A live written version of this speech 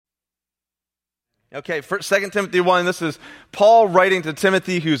Okay, for 2 Timothy 1, this is Paul writing to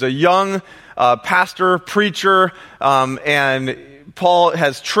Timothy, who's a young pastor, preacher, and Paul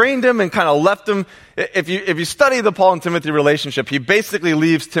has trained him and kind of left him. If you study the Paul and Timothy relationship, he basically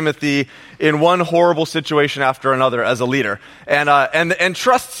leaves Timothy in one horrible situation after another as a leader, and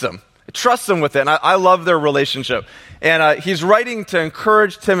trusts him with it. And I love their relationship. And he's writing to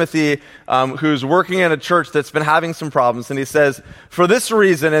encourage Timothy, who's working in a church that's been having some problems. And he says, for this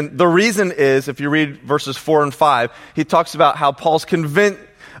reason, and the reason is, if you read verses 4 and 5, he talks about how Paul's convinced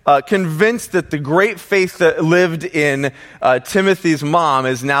that the great faith that lived in Timothy's mom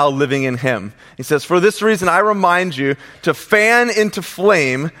is now living in him. He says, for this reason, I remind you to fan into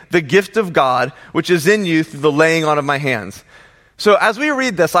flame the gift of God, which is in you through the laying on of my hands. So as we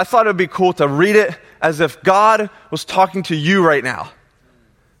read this, I thought it would be cool to read it as if God was talking to you right now.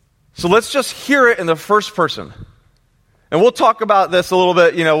 So let's just hear it in the first person. And we'll talk about this a little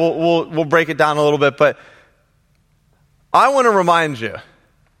bit, we'll break it down a little bit, but I want to remind you,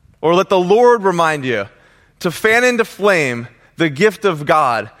 or let the Lord remind you, to fan into flame the gift of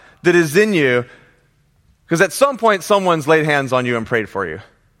God that is in you, because at some point someone's laid hands on you and prayed for you.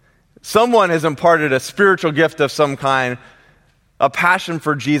 Someone has imparted a spiritual gift of some kind, a passion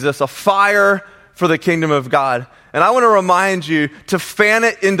for Jesus, a fire for the kingdom of God. And I want to remind you to fan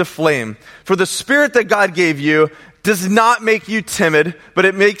it into flame. For the spirit that God gave you does not make you timid, but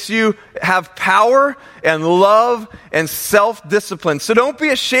it makes you have power and love and self-discipline. So don't be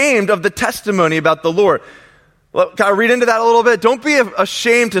ashamed of the testimony about the Lord. Can I read into that a little bit? Don't be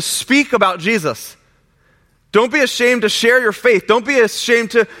ashamed to speak about Jesus. Don't be ashamed to share your faith. Don't be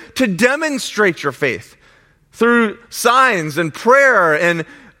ashamed to demonstrate your faith through signs and prayer and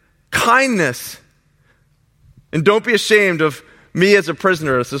kindness. And don't be ashamed of me as a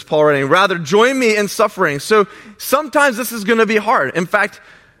prisoner, this is Paul writing. Rather, join me in suffering. So sometimes this is going to be hard. In fact,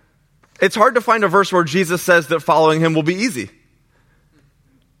 it's hard to find a verse where Jesus says that following him will be easy.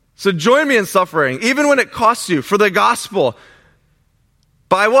 So join me in suffering, even when it costs you, for the gospel.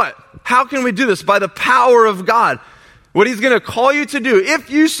 By what? How can we do this? By the power of God. What he's going to call you to do, if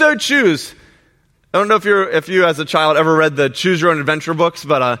you so choose. I don't know if you as a child ever read the Choose Your Own Adventure books,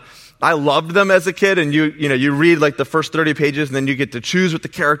 but I loved them as a kid. And you read like the first 30 pages, and then you get to choose what the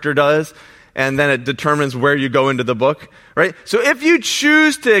character does, and then it determines where you go into the book, right? So if you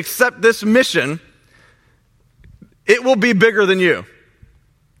choose to accept this mission, it will be bigger than you.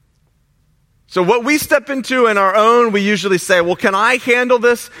 So what we step into in our own, we usually say, well, can I handle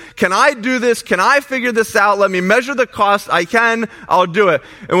this? Can I do this? Can I figure this out? Let me measure the cost. I can. I'll do it.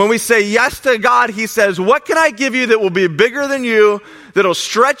 And when we say yes to God, he says, what can I give you that will be bigger than you, that'll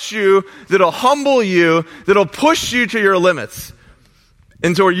stretch you, that'll humble you, that'll push you to your limits?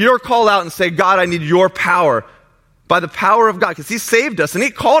 And so you're called out and say, God, I need your power. By the power of God, because he saved us and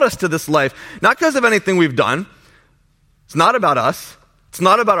he called us to this life, not because of anything we've done. It's not about us. It's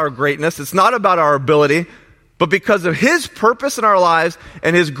not about our greatness. It's not about our ability, but because of his purpose in our lives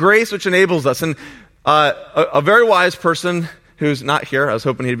and his grace, which enables us. And a very wise person who's not here, I was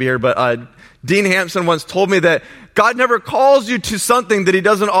hoping he'd be here, but Dean Hampson once told me that God never calls you to something that he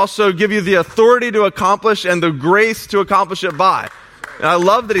doesn't also give you the authority to accomplish and the grace to accomplish it by. And I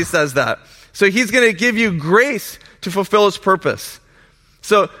love that he says that. So he's going to give you grace to fulfill his purpose.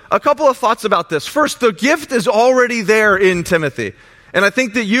 So a couple of thoughts about this. First, the gift is already there in Timothy. And I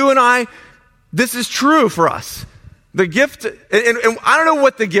think that you and I, this is true for us. The gift, and I don't know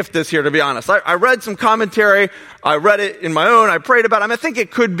what the gift is here, to be honest. I read some commentary. I read it in my own. I prayed about it. I think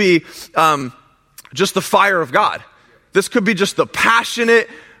it could be just the fire of God. This could be just the passionate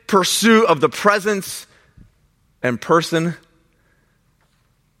pursuit of the presence and person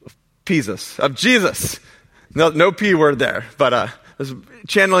of Jesus. No P word there, but I was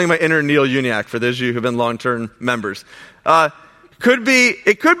channeling my inner Neil Uniac for those of you who've been long-term members.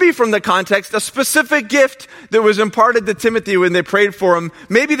 It could be from the context, a specific gift that was imparted to Timothy when they prayed for him.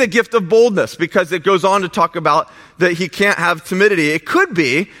 Maybe the gift of boldness, because it goes on to talk about that he can't have timidity. It could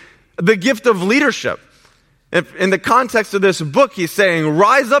be the gift of leadership. In the context of this book, he's saying,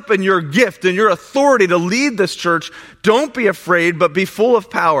 rise up in your gift and your authority to lead this church. Don't be afraid, but be full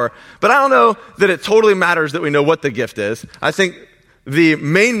of power. But I don't know that it totally matters that we know what the gift is. I think the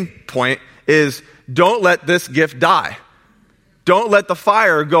main point is don't let this gift die. Don't let the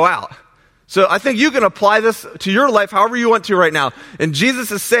fire go out. So I think you can apply this to your life however you want to right now. And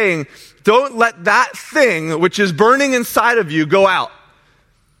Jesus is saying, don't let that thing which is burning inside of you go out.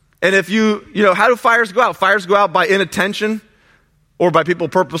 And if how do fires go out? Fires go out by inattention or by people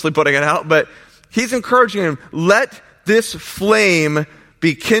purposely putting it out. But he's encouraging him, let this flame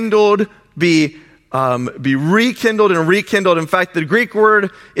be kindled, be be rekindled and rekindled. In fact, the Greek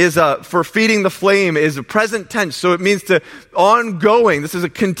word is for feeding the flame is a present tense, so it means to ongoing. This is a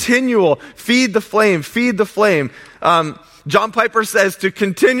continual feed the flame, feed the flame. John Piper says to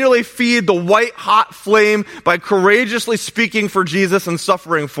continually feed the white hot flame by courageously speaking for Jesus and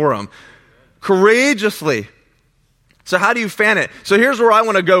suffering for him. Courageously. So how do you fan it? So here's where I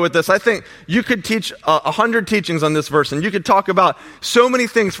want to go with this. I think you could teach 100 teachings on this verse, and you could talk about so many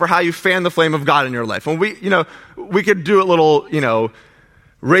things for how you fan the flame of God in your life. And we could do a little,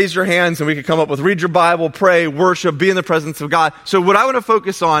 raise your hands, and we could come up with read your Bible, pray, worship, be in the presence of God. So what I want to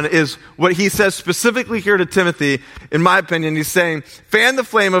focus on is what he says specifically here to Timothy. In my opinion, he's saying, fan the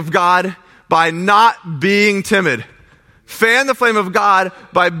flame of God by not being timid. Fan the flame of God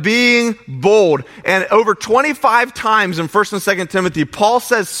by being bold. And over 25 times in 1st and 2nd Timothy, Paul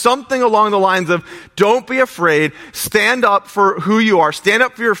says something along the lines of, don't be afraid, stand up for who you are, stand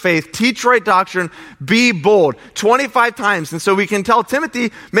up for your faith, teach right doctrine, be bold. 25 times. And so we can tell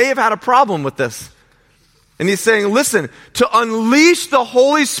Timothy may have had a problem with this. And he's saying, listen, to unleash the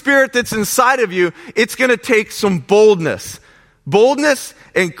Holy Spirit that's inside of you, it's going to take some boldness. Boldness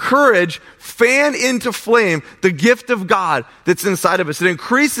and courage fan into flame the gift of God that's inside of us. It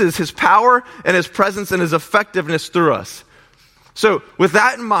increases his power and his presence and his effectiveness through us. So with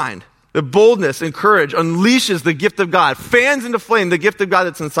that in mind, the boldness and courage unleashes the gift of God, fans into flame the gift of God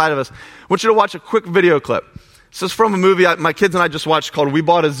that's inside of us. I want you to watch a quick video clip. This is from a movie my kids and I just watched called We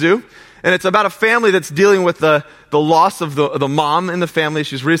Bought a Zoo. And it's about a family that's dealing with the loss of the mom in the family.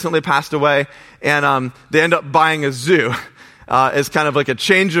 She's recently passed away. And they end up buying a zoo. As kind of like a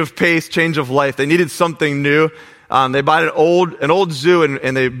change of pace, change of life. They needed something new. They bought an old zoo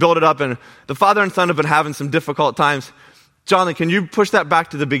and they built it up, and the father and son have been having some difficult times. Jonathan, can you push that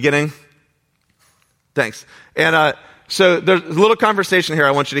back to the beginning? Thanks. And so there's a little conversation here.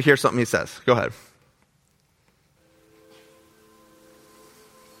 I want you to hear something he says. Go ahead.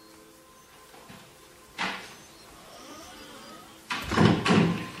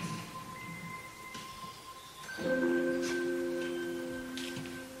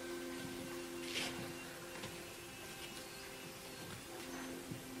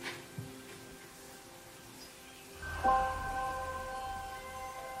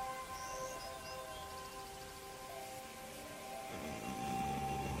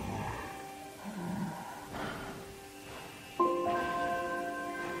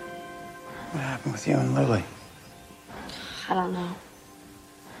 What happened with you and Lily? I don't know.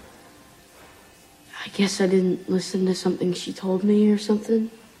 I guess I didn't listen to something she told me or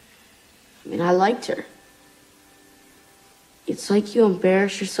something. I mean, I liked her. It's like you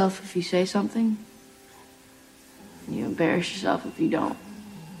embarrass yourself if you say something. And you embarrass yourself if you don't.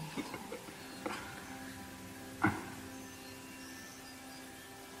 I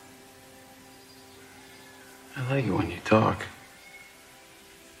like it when you talk.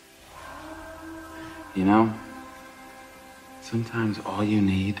 You know, sometimes all you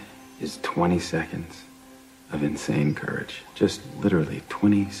need is 20 seconds of insane courage. Just literally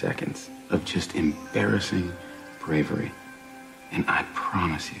 20 seconds of just embarrassing bravery. And I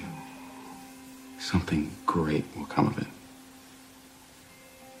promise you, something great will come of it.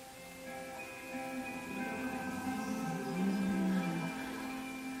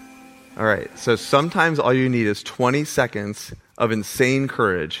 All right, so sometimes all you need is 20 seconds of insane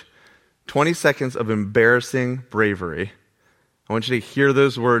courage, 20 seconds of embarrassing bravery. I want you to hear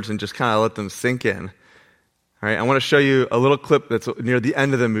those words and just kind of let them sink in. All right, I want to show you a little clip that's near the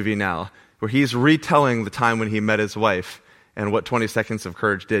end of the movie now, where he's retelling the time when he met his wife and what 20 seconds of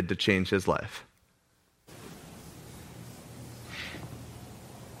courage did to change his life.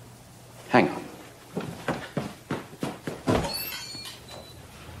 Hang on.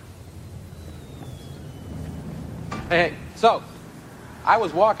 Hey, so I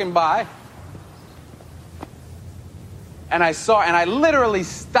was walking by and I literally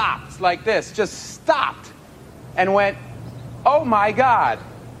stopped like this, just stopped and went, oh my God,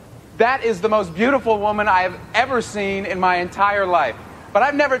 that is the most beautiful woman I have ever seen in my entire life. But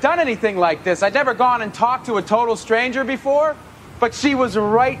I've never done anything like this. I'd never gone and talked to a total stranger before, but she was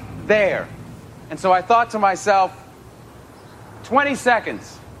right there. And so I thought to myself, 20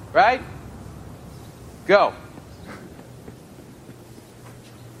 seconds, right? Go.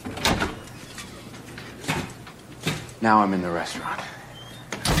 Now I'm in the restaurant.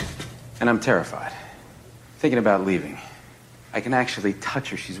 And I'm terrified. Thinking about leaving. I can actually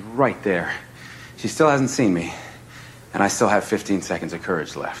touch her. She's right there. She still hasn't seen me. And I still have 15 seconds of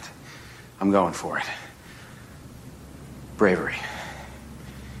courage left. I'm going for it. Bravery.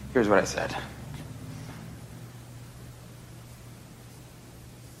 Here's what I said.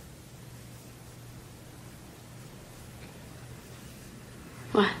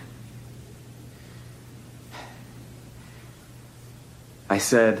 What? I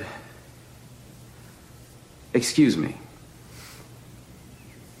said, excuse me.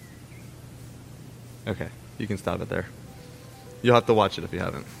 Okay, you can stop it there. You'll have to watch it if you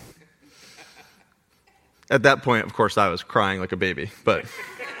haven't. At that point, of course, I was crying like a baby, but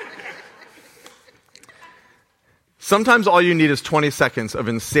sometimes all you need is 20 seconds of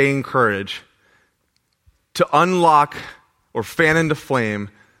insane courage to unlock or fan into flame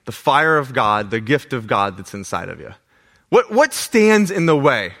the fire of God, the gift of God that's inside of you. What stands in the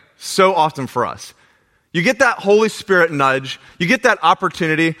way so often for us? You get that Holy Spirit nudge, you get that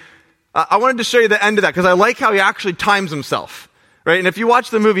opportunity. I wanted to show you the end of that because I like how he actually times himself. Right? And if you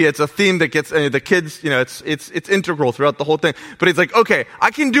watch the movie, it's a theme that gets the kids, it's integral throughout the whole thing. But he's like, okay,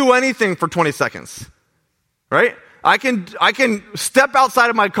 I can do anything for 20 seconds. Right? I can step outside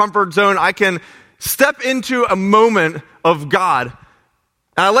of my comfort zone. I can step into a moment of God.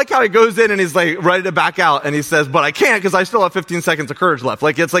 And I like how he goes in and he's like ready to back out and he says, but I can't because I still have 15 seconds of courage left.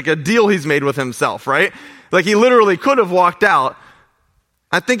 Like it's like a deal he's made with himself, right? Like he literally could have walked out.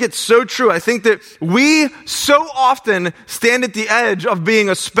 I think it's so true. I think that we so often stand at the edge of being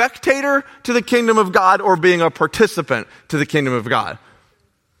a spectator to the kingdom of God or being a participant to the kingdom of God.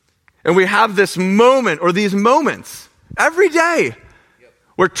 And we have this moment or these moments every day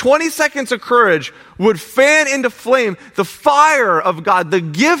where 20 seconds of courage would fan into flame the fire of God, the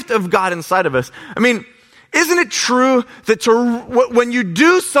gift of God inside of us. I mean, isn't it true that when you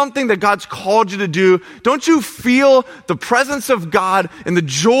do something that God's called you to do, don't you feel the presence of God and the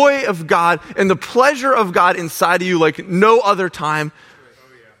joy of God and the pleasure of God inside of you like no other time?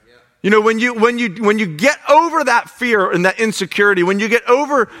 You know, when you get over that fear and that insecurity, when you get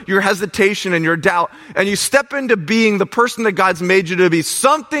over your hesitation and your doubt, and you step into being the person that God's made you to be,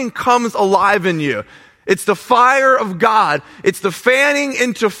 something comes alive in you. It's the fire of God. It's the fanning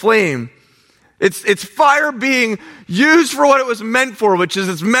into flame. It's fire being used for what it was meant for, which is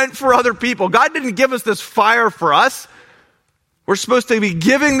it's meant for other people. God didn't give us this fire for us. We're supposed to be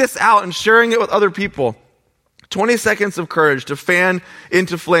giving this out and sharing it with other people. 20 seconds of courage to fan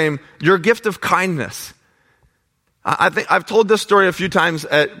into flame your gift of kindness. I think I've told this story a few times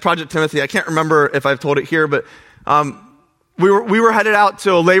at Project Timothy. I can't remember if I've told it here, but we were headed out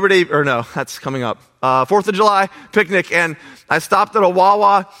to a Labor Day, or no, that's coming up, 4th of July picnic, and I stopped at a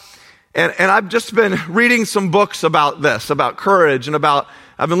Wawa. And I've just been reading some books about this, about courage, and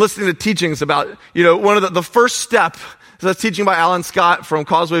I've been listening to teachings about, one of the first step, that's teaching by Alan Scott from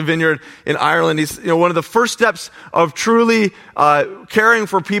Causeway Vineyard in Ireland. He's, one of the first steps of truly caring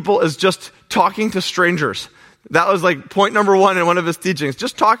for people is just talking to strangers. That was like point number one in one of his teachings,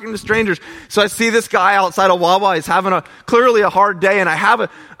 just talking to strangers. So I see this guy outside of Wawa, he's having clearly a hard day, and I have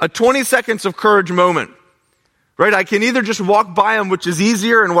a 20 seconds of courage moment. Right? I can either just walk by him, which is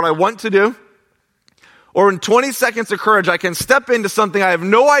easier and what I want to do, or in 20 seconds of courage, I can step into something I have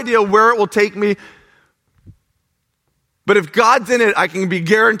no idea where it will take me. But if God's in it, I can be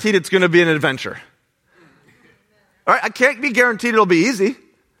guaranteed it's going to be an adventure. All right? I can't be guaranteed it'll be easy.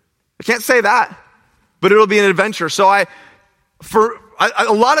 I can't say that, but it'll be an adventure. So a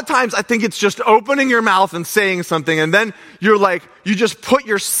lot of times I think it's just opening your mouth and saying something, and then you just put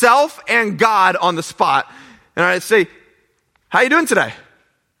yourself and God on the spot. And I say, how you doing today?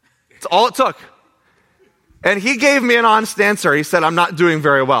 That's all it took. And he gave me an honest answer. He said, I'm not doing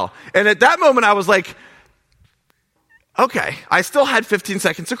very well. And at that moment, I was like, okay, I still had 15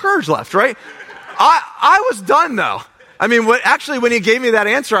 seconds of courage left, right? I was done, though. I mean, when he gave me that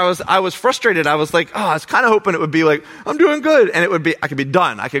answer, I was frustrated. I was like, I was kind of hoping it would be like, I'm doing good. And I could be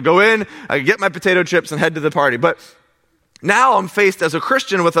done. I could go in, I could get my potato chips and head to the party. But now I'm faced as a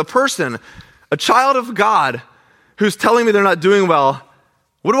Christian with a person, a child of God, who's telling me they're not doing well.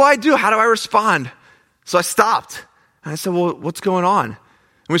 What do I do? How do I respond? So I stopped. And I said, well, what's going on? And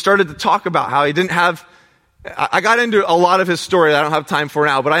we started to talk about how he didn't have, I got into a lot of his story that I don't have time for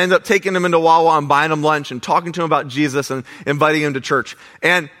now, but I ended up taking him into Wawa and buying him lunch and talking to him about Jesus and inviting him to church.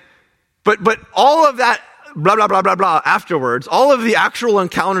 But all of that blah, blah, blah, blah, blah afterwards, all of the actual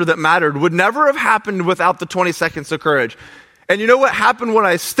encounter that mattered would never have happened without the 20 seconds of courage. And you know what happened when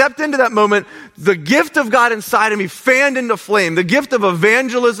I stepped into that moment? The gift of God inside of me fanned into flame. The gift of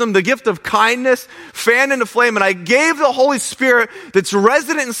evangelism, the gift of kindness fanned into flame. And I gave the Holy Spirit that's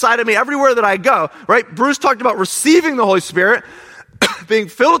resident inside of me everywhere that I go, right? Bruce talked about receiving the Holy Spirit, being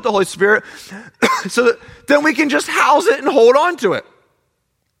filled with the Holy Spirit, so that then we can just house it and hold on to it.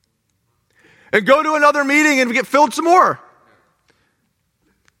 And go to another meeting and get filled some more.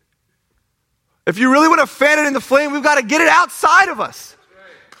 If you really want to fan it in the flame, we've got to get it outside of us.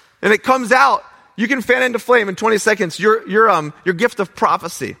 And it comes out. you can fan into flame in 20 seconds your gift of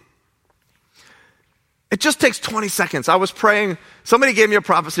prophecy. It just takes 20 seconds. I was praying. Somebody gave me a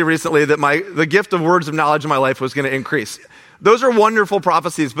prophecy recently that the gift of words of knowledge in my life was going to increase. Those are wonderful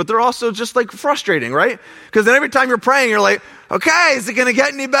prophecies, but they're also just like frustrating, right? Because then every time you're praying, you're like, okay, is it going to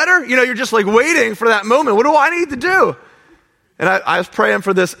get any better? You're just like waiting for that moment. What do I need to do? And I was praying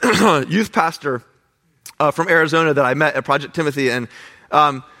for this youth pastor from Arizona that I met at Project Timothy, and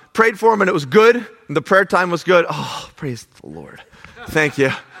prayed for him, and it was good. And the prayer time was good. Oh, praise the Lord. Thank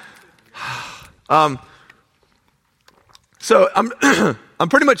you. So I'm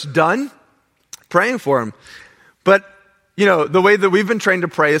pretty much done praying for him. But, the way that we've been trained to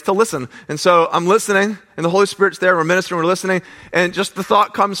pray is to listen. And so I'm listening, and the Holy Spirit's there, we're ministering, we're listening, and just the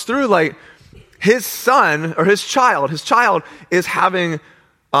thought comes through like, his son, or his child is having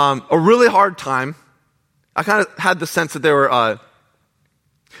a really hard time. I kind of had the sense that they were,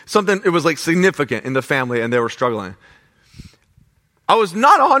 it was like significant in the family, and they were struggling. I was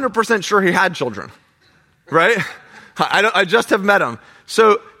not 100% sure he had children, right? I just have met him.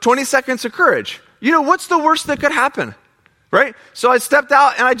 So 20 seconds of courage. What's the worst that could happen? Right? So I stepped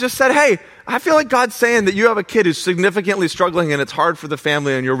out and I just said, hey, I feel like God's saying that you have a kid who's significantly struggling and it's hard for the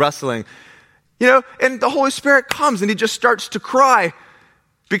family and you're wrestling. And the Holy Spirit comes and he just starts to cry.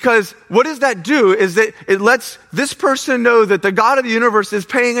 Because what does that do is that it lets this person know that the God of the universe is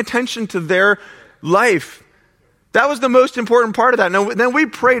paying attention to their life. That was the most important part of that. And then we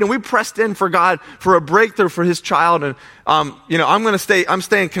prayed and we pressed in for God for a breakthrough for his child. And, I'm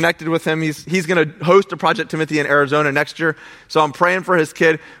staying connected with him. He's going to host a Project Timothy in Arizona next year. So I'm praying for his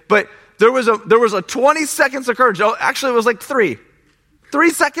kid. But there was a 20 seconds of courage. Oh, actually, it was like 3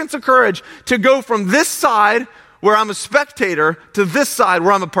 seconds of courage to go from this side where I'm a spectator to this side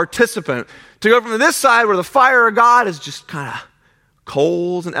where I'm a participant. To go from this side where the fire of God is just kind of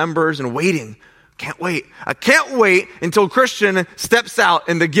coals and embers and waiting. Can't wait. I can't wait until Christian steps out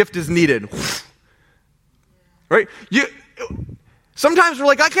and the gift is needed. Right? Sometimes we're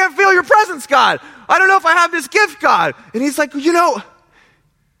like, I can't feel your presence, God. I don't know if I have this gift, God. And he's like, when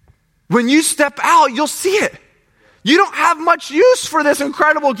you step out, you'll see it. You don't have much use for this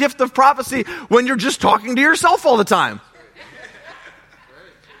incredible gift of prophecy when you're just talking to yourself all the time.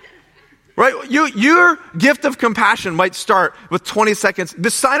 Right? Your gift of compassion might start with 20 seconds.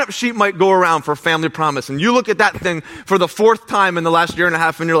 The sign-up sheet might go around for Family Promise, and you look at that thing for the 4th time in the last year and a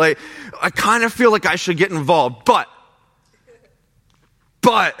half, and you're like, I kind of feel like I should get involved, but,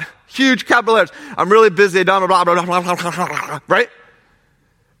 huge capital letters, I'm really busy, blah, blah, blah, blah, blah, blah, blah, right?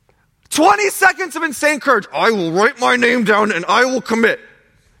 20 seconds of insane courage. I will write my name down, and I will commit.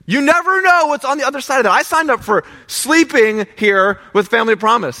 You never know what's on the other side of that. I signed up for sleeping here with Family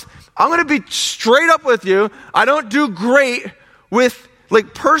Promise. I'm going to be straight up with you. I don't do great with,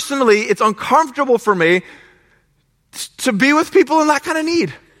 personally, it's uncomfortable for me to be with people in that kind of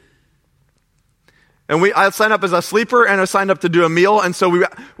need. And I signed up as a sleeper and I signed up to do a meal. And so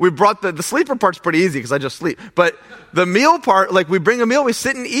we brought the sleeper part's pretty easy because I just sleep. But the meal part, we bring a meal, we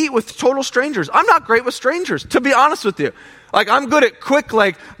sit and eat with total strangers. I'm not great with strangers, to be honest with you. I'm good at quick,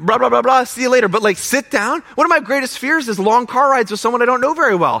 blah, blah, blah, blah, see you later. But sit down. One of my greatest fears is long car rides with someone I don't know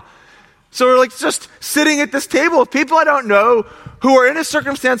very well. So we're just sitting at this table with people I don't know who are in a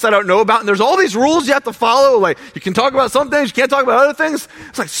circumstance I don't know about. And there's all these rules you have to follow. You can talk about some things, you can't talk about other things.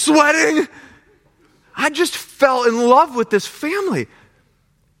 It's like sweating. I just fell in love with this family.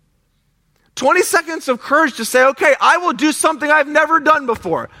 20 seconds of courage to say, okay, I will do something I've never done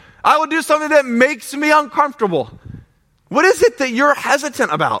before. I will do something that makes me uncomfortable. What is it that you're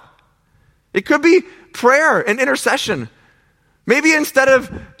hesitant about? It could be prayer and intercession. Maybe instead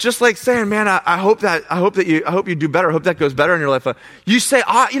of just saying, man, I hope you do better. I hope that goes better in your life. You say,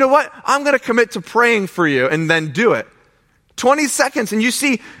 you know what? I'm going to commit to praying for you and then do it. 20 seconds and you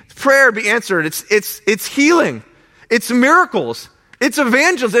see prayer be answered. It's healing. It's miracles. It's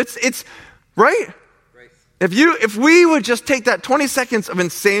evangelism. It's right. If we would just take that 20 seconds of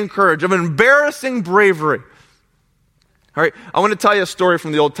insane courage, of embarrassing bravery. All right. I want to tell you a story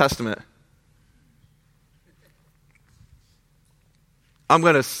from the Old Testament. I'm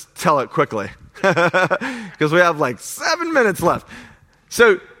going to tell it quickly because we have 7 minutes left.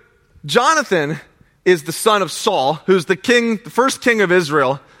 So Jonathan is the son of Saul, who's the first king of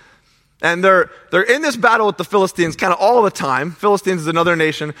Israel. And they're in this battle with the Philistines kind of all the time. Philistines is another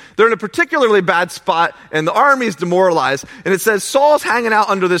nation. They're in a particularly bad spot and the army is demoralized. And it says Saul's hanging out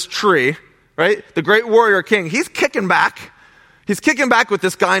under this tree, right? The great warrior king. He's kicking back. He's kicking back with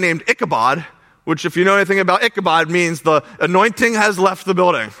this guy named Ichabod, which if you know anything about Ichabod means the anointing has left the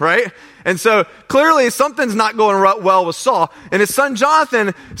building, right? And so clearly something's not going well with Saul. And his son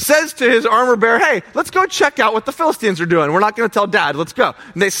Jonathan says to his armor bearer, hey, let's go check out what the Philistines are doing. We're not going to tell dad. Let's go.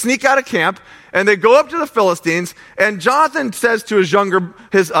 And they sneak out of camp and they go up to the Philistines. And Jonathan says to his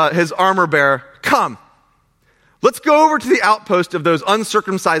armor bearer, come, let's go over to the outpost of those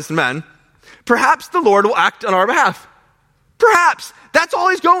uncircumcised men. Perhaps the Lord will act on our behalf. Perhaps. That's all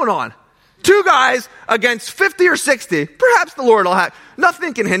he's going on. 2 guys against 50 or 60. Perhaps the Lord will act.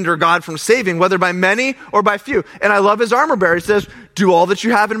 Nothing can hinder God from saving, whether by many or by few. And I love his armor bearer. He says, do all that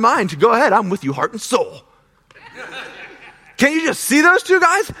you have in mind. Go ahead. I'm with you, heart and soul. Can you just see those 2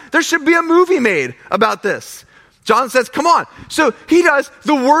 guys? There should be a movie made about this. John says, come on. So he does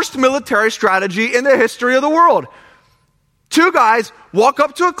the worst military strategy in the history of the world. 2 guys walk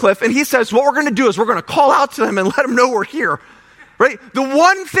up to a cliff and he says, what we're going to do is we're going to call out to them and let them know we're here. Right? The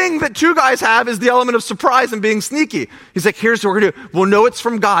one thing that 2 guys have is the element of surprise and being sneaky. He's like, here's what we're going to do. We'll know it's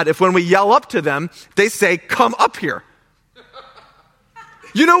from God if when we yell up to them, they say, come up here.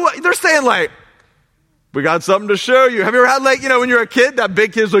 You know what? They're saying like, we got something to show you. Have you ever had like, when you're a kid, that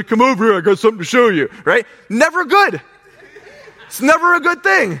big kid's like, come over here, I got something to show you. Right? Never good. It's never a good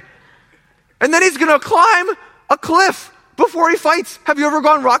thing. And then he's going to climb a cliff before he fights. Have you ever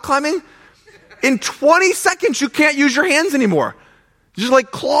gone rock climbing? In 20 seconds, you can't use your hands anymore. Just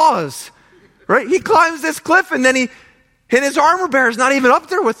like claws, right? He climbs this cliff and then and his armor bearer's not even up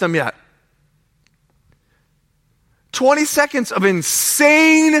there with them yet. 20 seconds of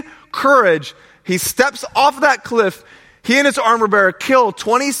insane courage. He steps off that cliff. He and his armor bearer kill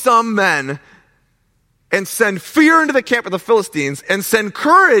 20-some men and send fear into the camp of the Philistines and send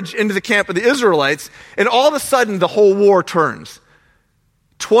courage into the camp of the Israelites. And all of a sudden, the whole war turns.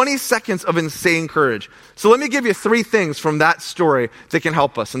 20 seconds of insane courage. So let me give you 3 things from that story that can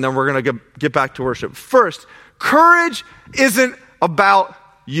help us, and then we're going to get back to worship. First, courage isn't about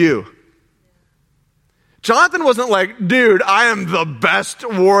you. Jonathan wasn't like, dude, I am the best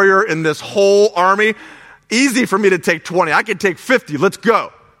warrior in this whole army. Easy for me to take 20. I could take 50. Let's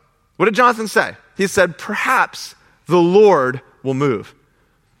go. What did Jonathan say? He said, perhaps the Lord will move.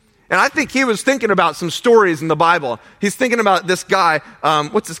 And I think he was thinking about some stories in the Bible. He's thinking about this guy,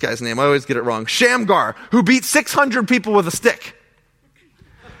 what's this guy's name? I always get it wrong. Shamgar, who beat 600 people with a stick.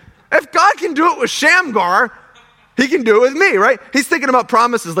 If God can do it with Shamgar, he can do it with me, right? He's thinking about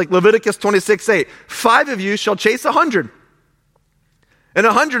promises like Leviticus 26:8. 5 of you shall chase 100. And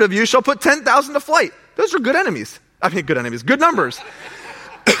 100 of you shall put 10,000 to flight. Those are good enemies. Good enemies, good numbers.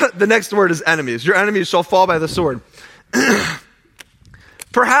 The next word is enemies. Your enemies shall fall by the sword.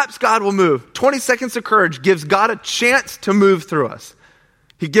 Perhaps God will move. 20 seconds of courage gives God a chance to move through us.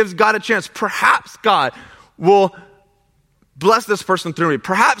 He gives God a chance. Perhaps God will bless this person through me.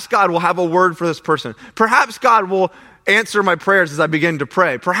 Perhaps God will have a word for this person. Perhaps God will answer my prayers as I begin to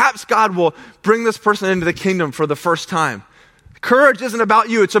pray. Perhaps God will bring this person into the kingdom for the first time. Courage isn't about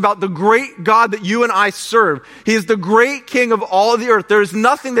you. It's about the great God that you and I serve. He is the great King of all of the earth. There is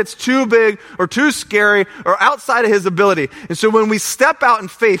nothing that's too big or too scary or outside of his ability. And so when we step out in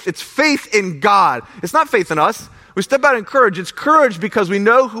faith, it's faith in God. It's not faith in us. We step out in courage. It's courage because we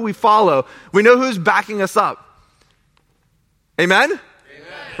know who we follow. We know who's backing us up. Amen? Amen.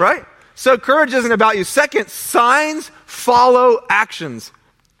 Right? So courage isn't about you. Second, signs follow actions.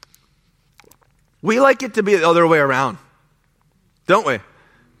 We like it to be the other way around. Don't we?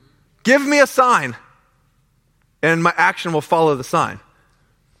 Give me a sign, and my action will follow the sign.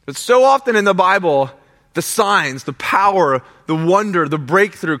 But so often in the Bible, the signs, the power, the wonder, the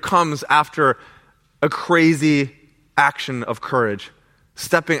breakthrough comes after a crazy action of courage,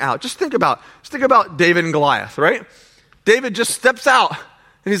 stepping out. Just think about David and Goliath, right? David just steps out,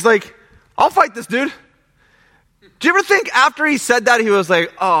 and he's like, I'll fight this dude. Do you ever think after he said that, he was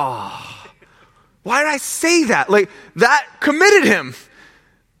like, oh, why did I say that? Like, that committed him.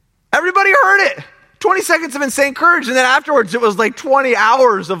 Everybody heard it. 20 seconds of insane courage, and then afterwards it was like 20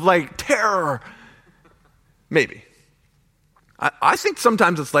 hours of like terror. Maybe. I think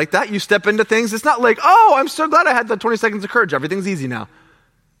sometimes it's like that. You step into things, it's not like, oh, I'm so glad I had that 20 seconds of courage. Everything's easy now.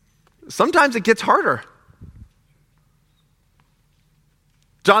 Sometimes it gets harder.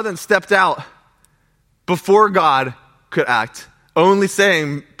 Jonathan stepped out before God could act, only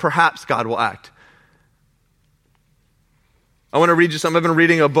saying, perhaps God will act. I want to read you something. I've been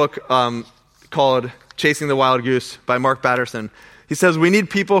reading a book called Chasing the Wild Goose by Mark Batterson. He says, we need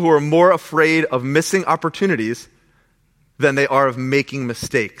people who are more afraid of missing opportunities than they are of making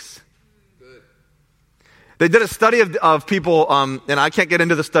mistakes. Good. They did a study of people, and I can't get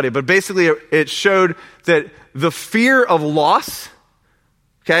into the study, but basically it showed that the fear of loss,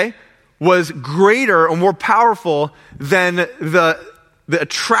 okay, was greater or more powerful than the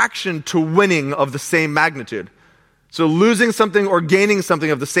attraction to winning of the same magnitude. So losing something or gaining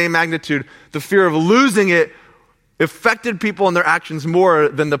something of the same magnitude, the fear of losing it affected people and their actions more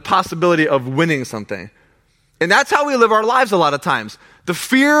than the possibility of winning something. And that's how we live our lives a lot of times. The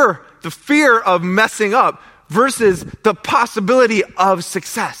fear of messing up versus the possibility of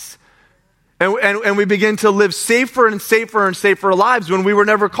success. And we begin to live safer and safer and safer lives when we were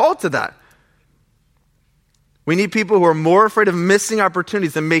never called to that. We need people who are more afraid of missing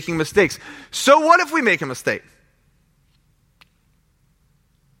opportunities than making mistakes. So what if we make a mistake?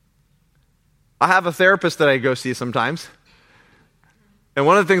 I have a therapist that I go see sometimes. And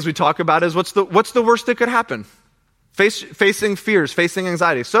one of the things we talk about is what's the worst that could happen? Facing fears, facing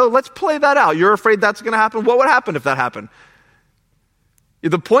anxiety. So let's play that out. You're afraid that's going to happen? What would happen if that happened?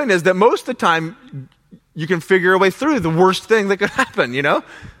 The point is that most of the time you can figure a way through the worst thing that could happen, you know?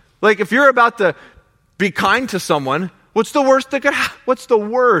 Like if you're about to be kind to someone, what's the worst that could happen? What's the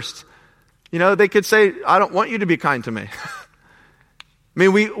worst? You know, they could say, I don't want you to be kind to me. I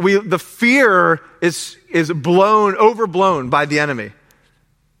mean, the fear is overblown by the enemy.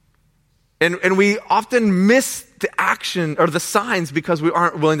 And we often miss the action or the signs because we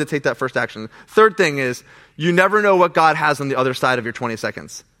aren't willing to take that first action. Third thing is, you never know what God has on the other side of your 20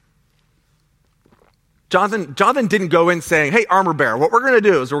 seconds. Jonathan didn't go in saying, hey, armor bearer, what we're going to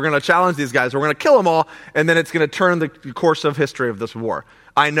do is we're going to challenge these guys, we're going to kill them all, and then it's going to turn the course of history of this war.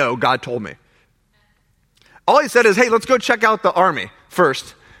 I know, God told me. All he said is, hey, let's go check out the army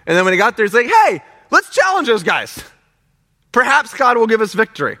first. And then when he got there, he's like, hey, let's challenge those guys. Perhaps God will give us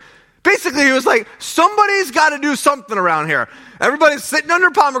victory. Basically, he was like, somebody's got to do something around here. Everybody's sitting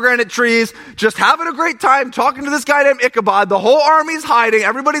under pomegranate trees, just having a great time, talking to this guy named Ichabod. The whole army's hiding.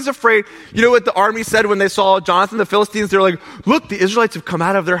 Everybody's afraid. You know what the army said when they saw Jonathan, the Philistines? They're like, look, the Israelites have come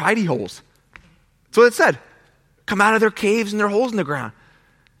out of their hidey holes. That's what it said. Come out of their caves and their holes in the ground.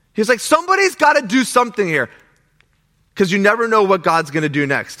 He was like, somebody's got to do something here. Because you never know what God's going to do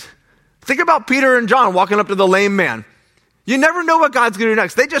next. Think about Peter and John walking up to the lame man. You never know what God's going to do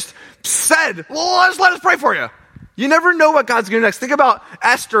next. They just said, well, let us pray for you. You never know what God's going to do next. Think about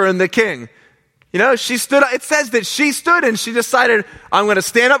Esther and the king. You know, she stood, it says that she stood and she decided, I'm going to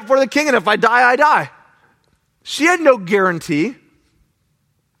stand up before the king, and if I die, I die. She had no guarantee.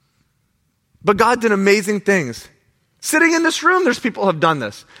 But God did amazing things. Sitting in this room, there's people who have done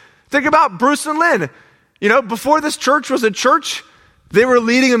this. Think about Bruce and Lynn. You know, before this church was a church, they were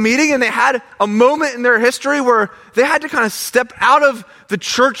leading a meeting and they had a moment in their history where they had to kind of step out of the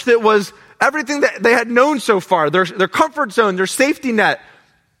church that was everything that they had known so far, their comfort zone, their safety net.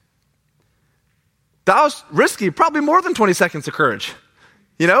 That was risky, probably more than 20 seconds of courage.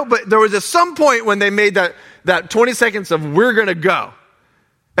 You know, but there was at some point when they made that 20 seconds of we're going to go.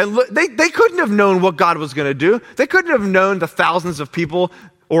 And they couldn't have known what God was going to do. They couldn't have known the thousands of people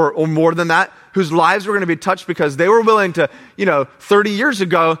or more than that, whose lives were going to be touched because they were willing to, 30 years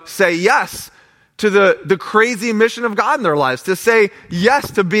ago, say yes to the crazy mission of God in their lives, to say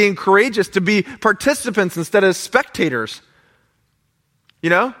yes to being courageous, to be participants instead of spectators. You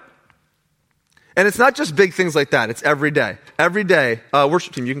know? And it's not just big things like that. It's every day. Every day,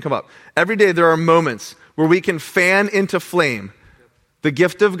 worship team, you can come up. Every day there are moments where we can fan into flame the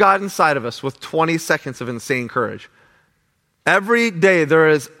gift of God inside of us with 20 seconds of insane courage. Every day there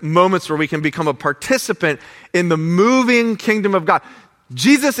is moments where we can become a participant in the moving kingdom of God.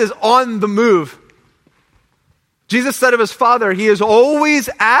 Jesus is on the move. Jesus said of his Father, he is always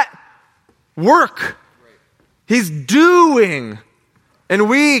at work. He's doing. And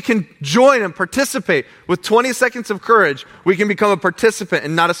we can join and participate with 20 seconds of courage. We can become a participant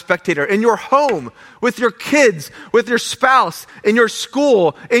and not a spectator. In your home, with your kids, with your spouse, in your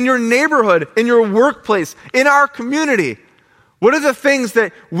school, in your neighborhood, in your workplace, in our community. What are the things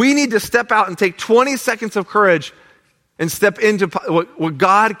that we need to step out and take 20 seconds of courage and step into what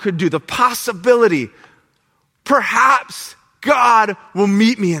God could do? The possibility. Perhaps God will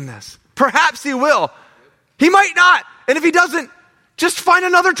meet me in this. Perhaps he will. He might not. And if he doesn't, just find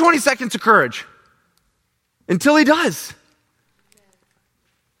another 20 seconds of courage until he does.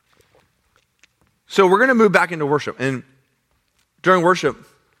 So we're going to move back into worship. And during worship,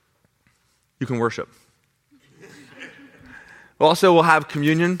 you can worship. Also, we'll have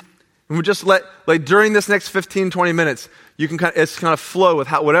communion. And we'll just during this next 15, 20 minutes, you can kind of flow with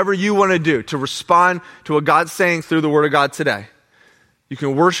whatever you want to do to respond to what God's saying through the Word of God today. You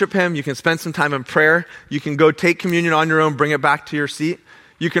can worship him. You can spend some time in prayer. You can go take communion on your own, bring it back to your seat.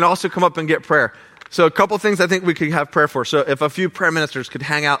 You can also come up and get prayer. So a couple things I think we could have prayer for. So if a few prayer ministers could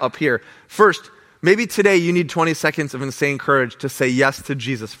hang out up here. First, Maybe today you need 20 seconds of insane courage to say yes to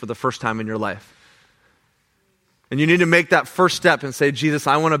Jesus for the first time in your life. And you need to make that first step and say, Jesus,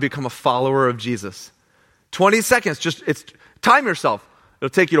 I want to become a follower of Jesus. 20 seconds, time yourself. It'll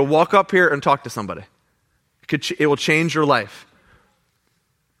take you to walk up here and talk to somebody. It will change your life.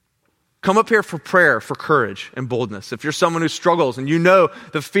 Come up here for prayer, for courage and boldness. If you're someone who struggles and you know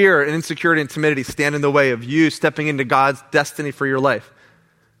the fear and insecurity and timidity stand in the way of you stepping into God's destiny for your life.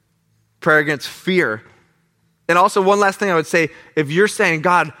 Prayer against fear. And also one last thing I would say, if you're saying,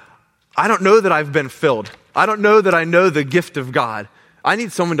 God, I don't know that I've been filled. I don't know that I know the gift of God. I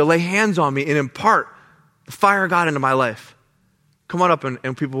need someone to lay hands on me and impart the fire of God into my life. Come on up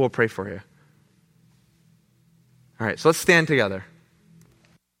and people will pray for you. All right, so let's stand together.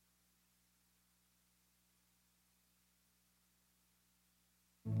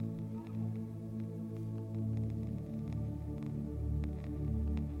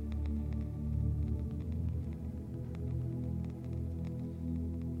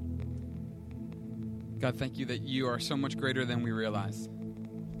 God, thank you that you are so much greater than we realize.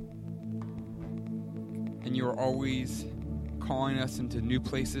 And you are always calling us into new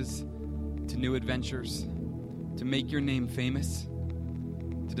places, to new adventures, to make your name famous,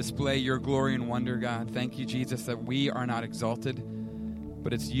 to display your glory and wonder, God. Thank you, Jesus, that we are not exalted,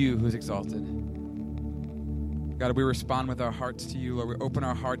 but it's you who's exalted. God, we respond with our hearts to you, Lord. We open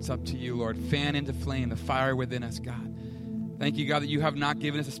our hearts up to you, Lord. Fan into flame the fire within us, God. Thank you, God, that you have not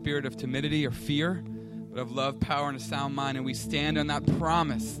given us a spirit of timidity or fear, but of love, power, and a sound mind. And we stand on that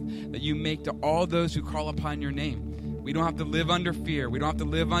promise that you make to all those who call upon your name. We don't have to live under fear. We don't have to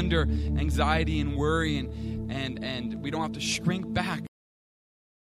live under anxiety and worry, and we don't have to shrink back